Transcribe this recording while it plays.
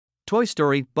Toy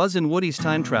Story, Buzz and Woody's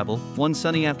Time Travel. One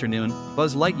sunny afternoon,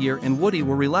 Buzz Lightyear and Woody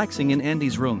were relaxing in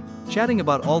Andy's room, chatting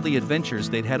about all the adventures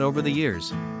they'd had over the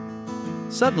years.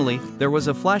 Suddenly, there was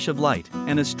a flash of light,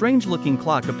 and a strange-looking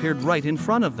clock appeared right in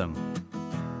front of them.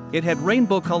 It had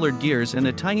rainbow-colored gears and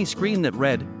a tiny screen that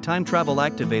read, "Time travel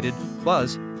activated."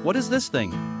 "Buzz, what is this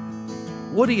thing?"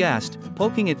 Woody asked,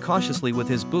 poking it cautiously with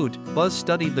his boot. Buzz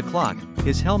studied the clock,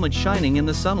 his helmet shining in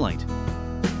the sunlight.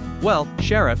 "Well,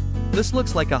 Sheriff, this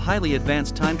looks like a highly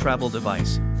advanced time travel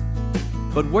device.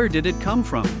 But where did it come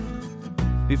from?"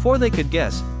 Before they could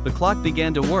guess, the clock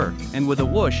began to whir, and with a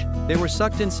whoosh, they were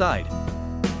sucked inside.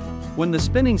 When the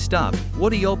spinning stopped,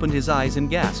 Woody opened his eyes and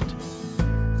gasped.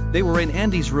 They were in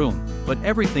Andy's room, but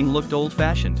everything looked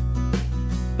old-fashioned.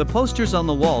 The posters on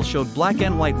the wall showed black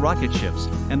and white rocket ships,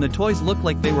 and the toys looked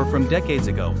like they were from decades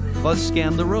ago. Buzz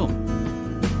scanned the room.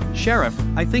 "Sheriff,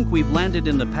 I think we've landed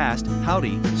in the past."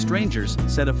 "Howdy, strangers,"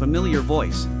 said a familiar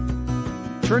voice.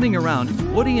 Turning around,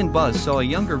 Woody and Buzz saw a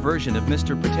younger version of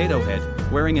Mr. Potato Head,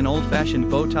 wearing an old-fashioned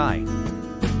bow tie.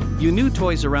 "You new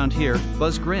toys around here?"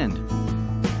 Buzz grinned.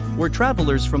 "We're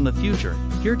travelers from the future,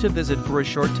 here to visit for a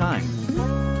short time.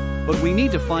 But we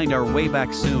need to find our way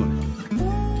back soon."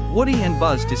 Woody and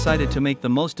Buzz decided to make the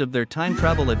most of their time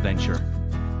travel adventure.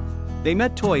 They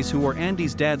met toys who were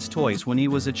Andy's dad's toys when he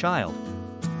was a child.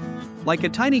 Like a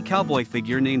tiny cowboy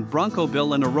figure named Bronco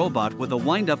Bill and a robot with a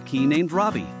wind-up key named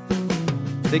Robbie.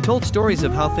 They told stories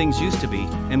of how things used to be,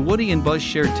 and Woody and Buzz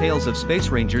shared tales of space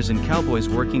rangers and cowboys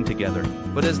working together.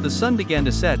 But as the sun began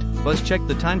to set, Buzz checked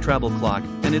the time travel clock,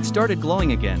 and it started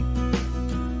glowing again.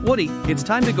 "Woody, it's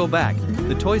time to go back."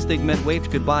 The toys they'd met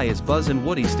waved goodbye as Buzz and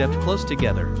Woody stepped close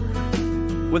together.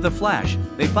 With a flash,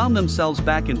 they found themselves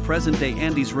back in present-day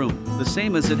Andy's room, the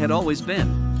same as it had always been.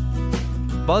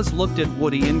 Buzz looked at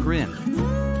Woody and grinned.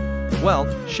 "Well,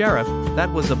 Sheriff,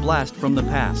 that was a blast from the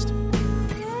past."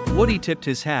 Woody tipped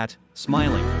his hat,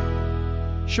 smiling.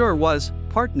 "Sure was,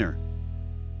 partner.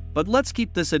 But let's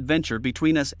keep this adventure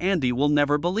between us. Andy will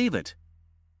never believe it."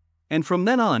 And from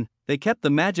then on, they kept the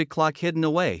magic clock hidden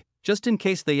away, just in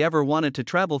case they ever wanted to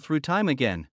travel through time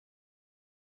again.